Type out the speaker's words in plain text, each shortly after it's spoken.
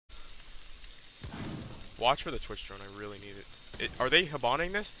Watch for the Twitch drone. I really need it. Are they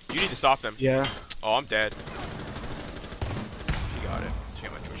habanning this? You need to stop them. Yeah. Oh, I'm dead. She got it. She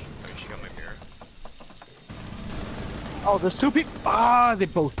got my Twitch. I mean, she got my mirror. Oh, there's two people. Ah, they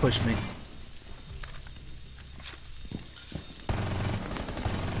both pushed me.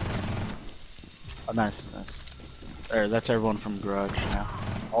 Oh, nice, nice. There, that's everyone from Garage now.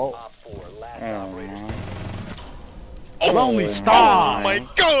 Oh. Lonely, stop! Oh my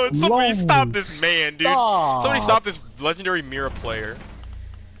god! Somebody Lonely, stop this man, dude! stop. Somebody stop this legendary Mira player.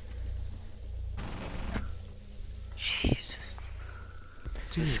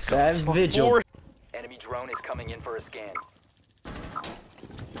 Jesus That vigil. Enemy drone is coming in for a scan.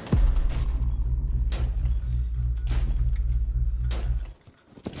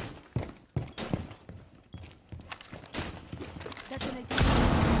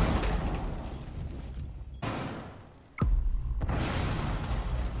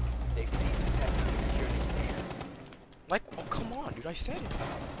 Like, oh come on, dude! I said it.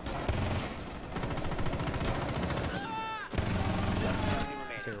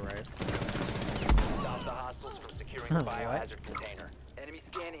 Okay, right. Stop the hostiles from securing the biohazard container. Enemy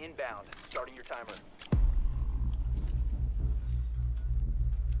scan inbound. Starting your timer.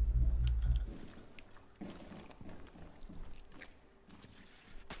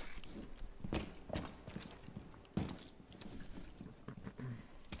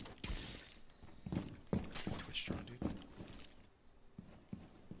 Twitch drone, dude.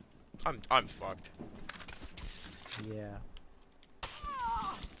 I'm fucked. Yeah.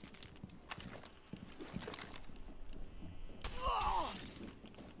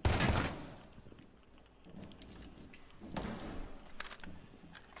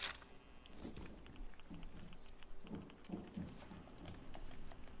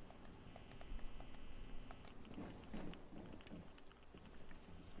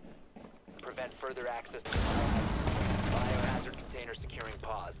 Prevent further access to the biohazard. Biohazard container securing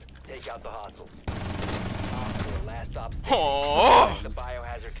paused. Take out the hostiles. Last stop. Oh! The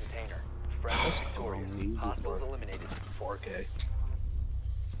biohazard container. Friendly victorious. Hostiles eliminated. 4K.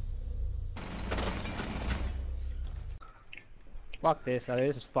 Fuck this.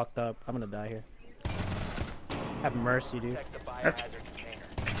 This is fucked up. I'm gonna die here. Have mercy, dude. Protect the biohazard container.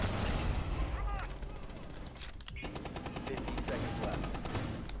 15 seconds left.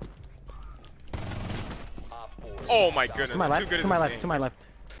 Op 4. Oh my goodness! To my I'm too left. good at To my this left. game. To my left.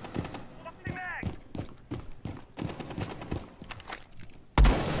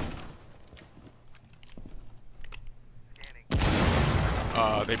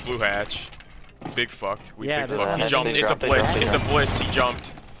 They blew hatch. Big fucked. We Yeah, big fucked. He they jumped. It's a dropped, they blitz. dropped. It's a blitz. He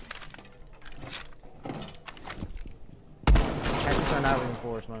jumped. Hatches are not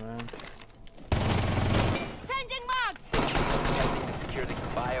reinforced, my man. Changing marks. Secure the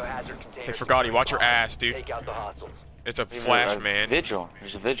biohazard container. Hey, forgot you. Watch your ass, dude. Take out the hostiles. It's a flash, man. Vigil.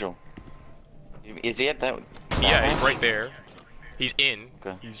 There's a vigil. Is he at that? Yeah, he's right there. He's in.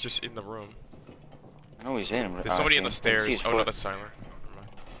 Okay. He's just in the room. I know he's in. But There's somebody on the I see stairs. his Oh no, foot. that's Siler.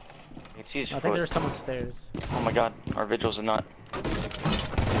 I see his I think foot. there's someone upstairs. Oh my god, our vigils are not.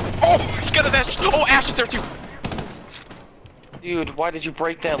 Oh, he got an Ash. Oh, Ash is there too. Dude, why did you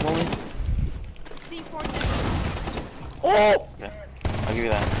break that, Lily? C4. Oh! Yeah, I'll give you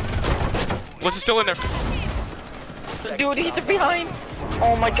that. Blitz is still in there. Dude, he's behind!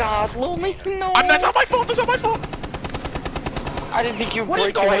 Oh my god, Lonely, no! That's not my fault. That's not my fault. I didn't think you What is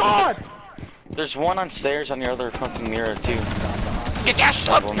break going on? There's one on stairs on your other fucking mirror, too. Get your ass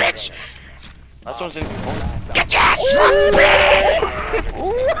up, bitch. Last one's in. Get your ass up, bitch.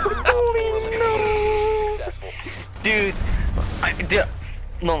 Dude,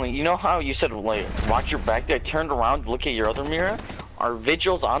 Lonely, you know how you said, like, watch your back? I turned around, look at your other mirror. Our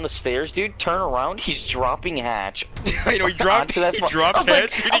vigil's on the stairs, dude. Turn around, he's dropping hatch. You know, he dropped hatch, dude. He got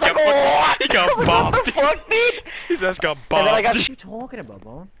bopped. Fuck, dude. His ass got And then I bopped. got What are you talking about,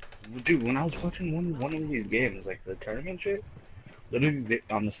 bro? Dude, when I was watching one of these games, like the tournament shit, literally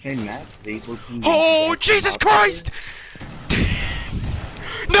on the same map, they were. Oh, Jesus Christ!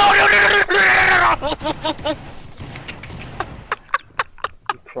 No!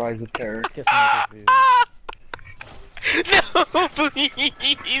 Cries of terror. Kiss my dick, dude. No,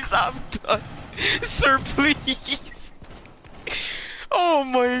 please, I'm done. Sir, please. Oh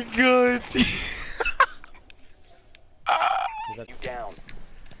my god. You down.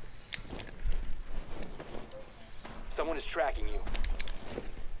 Someone is tracking you.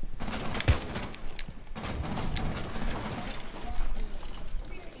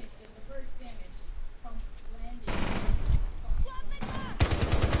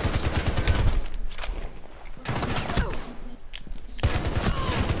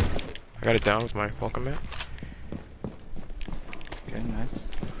 I got it down with my welcome mat. Okay, nice.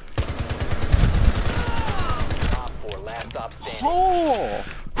 Op 4, last stop standing. Oh!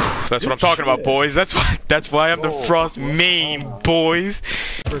 That's what I'm talking about, boys. That's why I'm the Frost main, boys.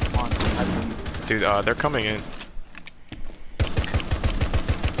 Dude, they're coming in.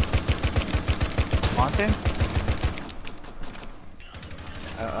 Monte?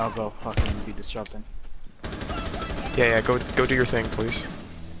 I'll go fucking be disrupting. Yeah, go do your thing, please.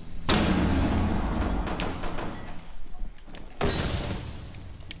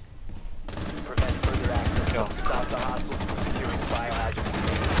 Prevent further access. Go. Stop the hostiles from securing the biohazard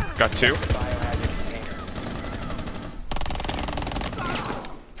container. Got two. Biohazard container.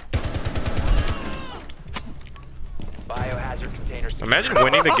 Biohazard container. Imagine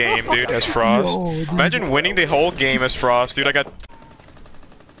winning the game, dude, as Frost. Imagine winning the whole game as Frost, dude. I got.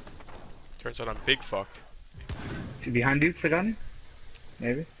 Turns out I'm big fucked. Behind you, click on it?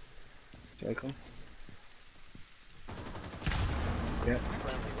 Maybe? Circle. Yeah.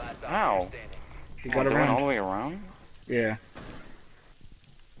 Friendly, last stop Ow. standing. He Oh, got they went all around. the way around? Yeah.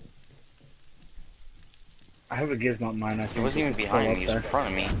 I have a gizmo on mine, I think. He wasn't even It's still behind up me, he was in there. front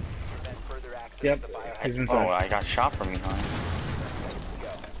of me. Prevent further access Yep. to the biohazard. He's Oh, inside. I got shot from behind. Go.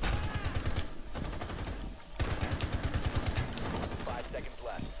 5 seconds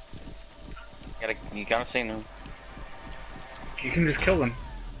left. You gotta say no. You can just kill them.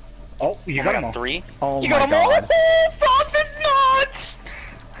 Oh, you Oh got my them all. God, 3? Oh You my got them all? god. Oh, Frosted nuts!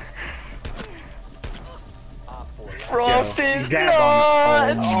 Op 4, last Frosted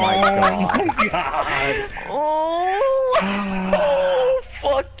dab nuts! on it. Oh my god. Oh,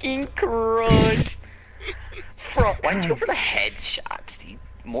 fucking crushed. Why'd you go for the headshots, dude?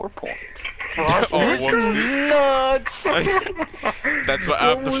 More points. Frosted Oh, whoops, dude. nuts! That's why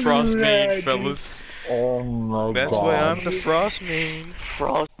I'm the Frost main, fellas. Oh my That's why I'm the Frost main.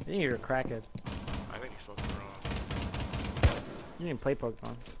 Frost. I think you're a crackhead. I think he's fucking wrong. You didn't play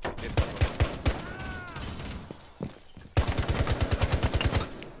Pokemon.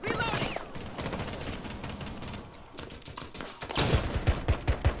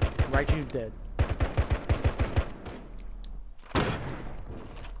 Raichu's dead.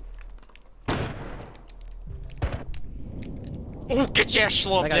 Oh, get your ass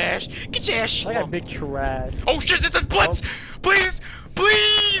slumped, I got- Dash. Get your ass I got slumped. big trash. Oh shit, it's a blitz! Please!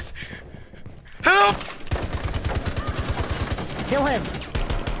 Please! Help! Kill him!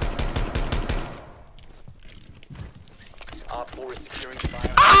 Op 4 is securing the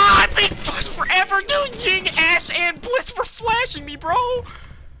biohazard. Ah! I've been flashed forever, dude! Ying, Ash, and Blitz for flashing me, bro!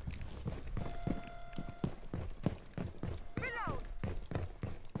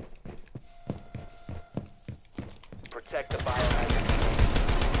 Protect the biohazard.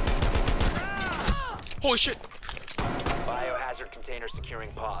 Holy shit! Biohazard container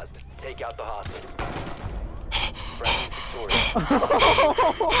securing paused. Take out the hostage. Friendly victorious.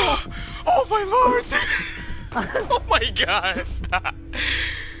 Oh my lord, dude! Oh my god!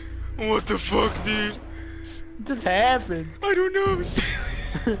 What the fuck, dude? What just happened? I don't know.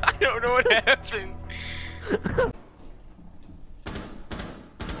 I don't know what happened.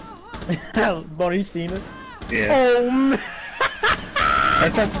 Bonnie, you seen it? Yeah. Oh man!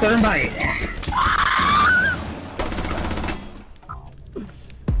 That's a thermite.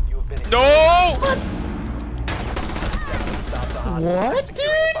 You have been No! What,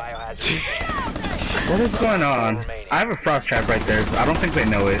 dude? Biohazard What is going on? I have a frost trap right there, so I don't think they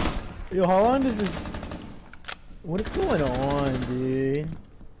know it. Yo, how long does this... What is going on, dude?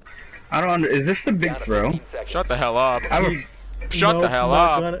 I don't under. Is this the big throw? Shut the hell up. I have Shut the Nope, hell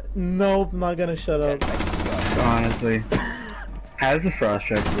not up. Gonna, nope, I'm not gonna shut up. honestly. Has a frost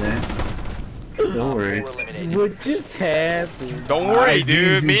trap today. Still worried. What just happened? Don't worry, I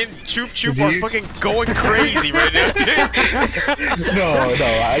dude. do- Me and Choop Choop do are you- fucking going crazy right now, dude. No,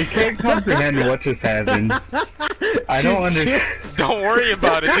 I can't comprehend what just happened. I don't understand. Don't worry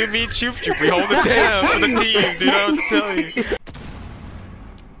about it, dude. Me and Choop Choop, we hold it down for the team, dude. I don't have to tell you.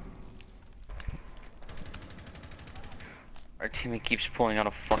 Our teammate keeps pulling out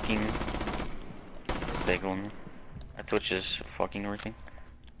a fucking big one. That Twitch is fucking everything.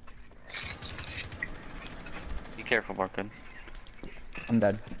 Be careful, Barcode. I'm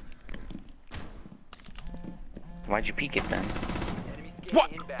dead. Why'd you peek it then?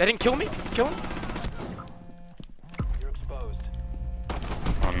 What? That didn't kill me? Kill him? You're exposed.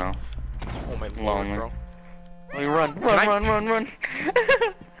 Oh no. Oh my Lonely. lord, bro. Oh, run, I- run.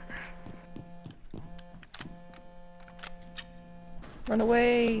 Run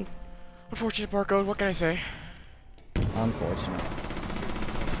away! Unfortunate barcode, what can I say? Unfortunate.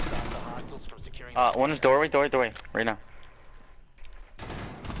 Stop the hostiles from securing One is doorway, right now.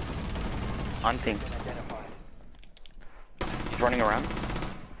 On thing. He's running around.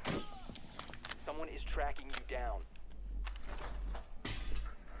 Someone is tracking you down.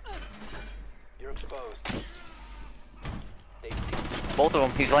 You're exposed. Both of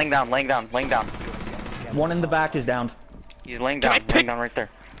them. He's laying down, laying down, laying down. One in the back is down. He's laying down, laying down right there.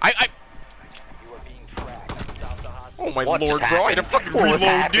 You are being tracked. Stop the hostage. Oh my What lord, just bro! I had to happened? fucking What was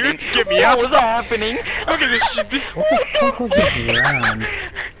reload, happening? dude. Get me What out! was happening? Look at this shit, dude.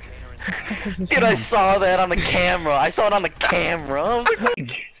 Dude, I saw that on the camera. I saw it on the camera. I was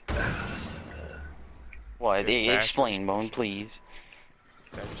like, what? Explain, Bone, please.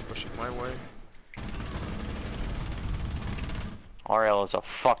 Guy just pushing my way. RL is a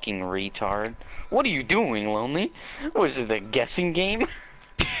fucking retard. What are you doing, Lonely? Was it a guessing game?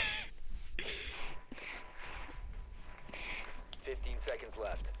 15 seconds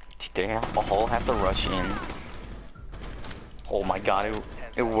left. Did they all have to rush in? Oh my god,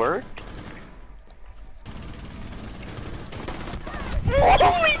 it worked?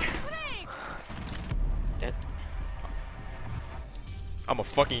 I'm a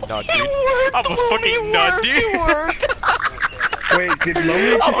fucking nut, dude. I'm a fucking nut, dude. It worked. Wait, did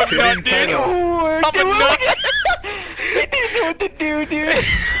Logan I'm a just sit nut, in dude. front of- I'm a nut. It didn't know what to do, dude.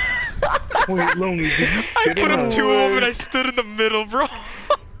 Wait, Logan, did you I sit put in him a- two of them and I stood in the middle, bro.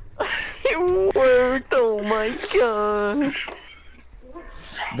 It worked. Oh my god.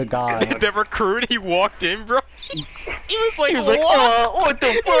 The guy. The recruit, he walked in, bro. He was like, He was like, what? what the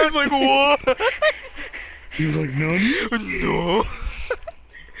I fuck? was like, what? He was like, no. No.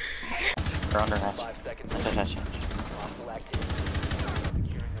 They're under us. 5 seconds That's left. a touchdown. Hostile activity.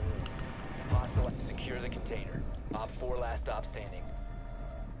 Securing the room. Hostile. Secure the container. Op 4 last stop standing.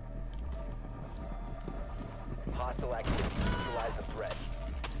 Hostile activity. Neutralize the threat.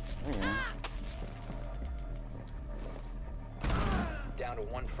 Down to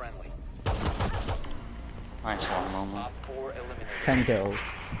one friendly. Nice one, Momo. Op 4 eliminated. 10 kills.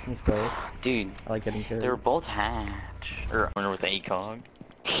 Let's go. Dude, I like getting kills. they were both hatch. Or with ACOG.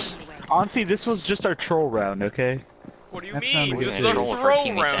 Honestly, this was just our troll round, okay? What do you That's mean? not This is good. a Troll for throw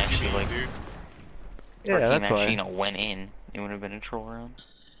teammates round, you actually, mean, like- dude. Yeah, Our team that's actually, why. went in. It would have been a troll round.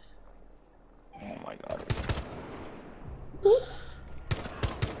 Oh my god.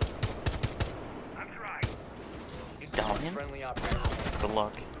 Down him? Friendly operator. Good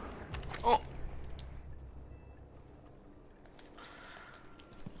luck. Oh.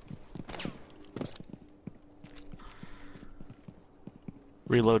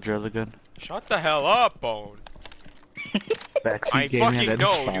 Reload your other gun. Shut the hell up, Bone. Backseat I gaming fucking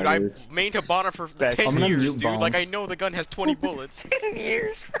know, dude. I mained Habana for Back- 10 I'm gonna years, mute dude. Bone. Like, I know the gun has 20 bullets.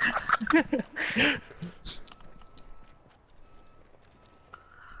 Years.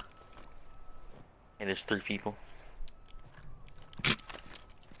 Hey, there's 3 people.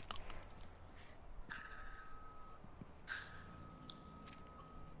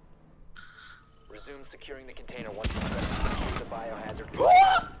 Resume securing the container once you're ready. Use the biohazard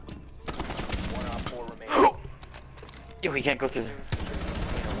container. One op 4 remaining. Yo, we can't go through there. Resume securing the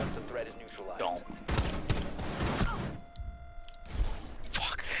container once the threat is neutralized. Don't.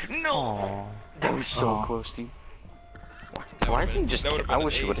 Fuck. No! Aww. That was so Aw. close, dude. Why is he just... that would've I been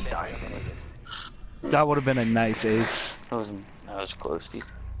wish he an would've ace. died. That would have been a nice ace. That was close, dude.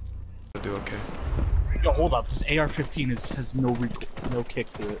 I'll do okay. Yo, hold up. This AR-15 has no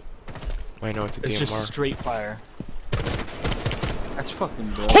kick to it. I know it's a It's just DMR. straight fire. That's fucking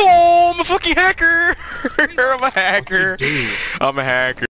bro. Oh, I'm a fucking hacker! I'm a hacker. Dude. I'm a hacker.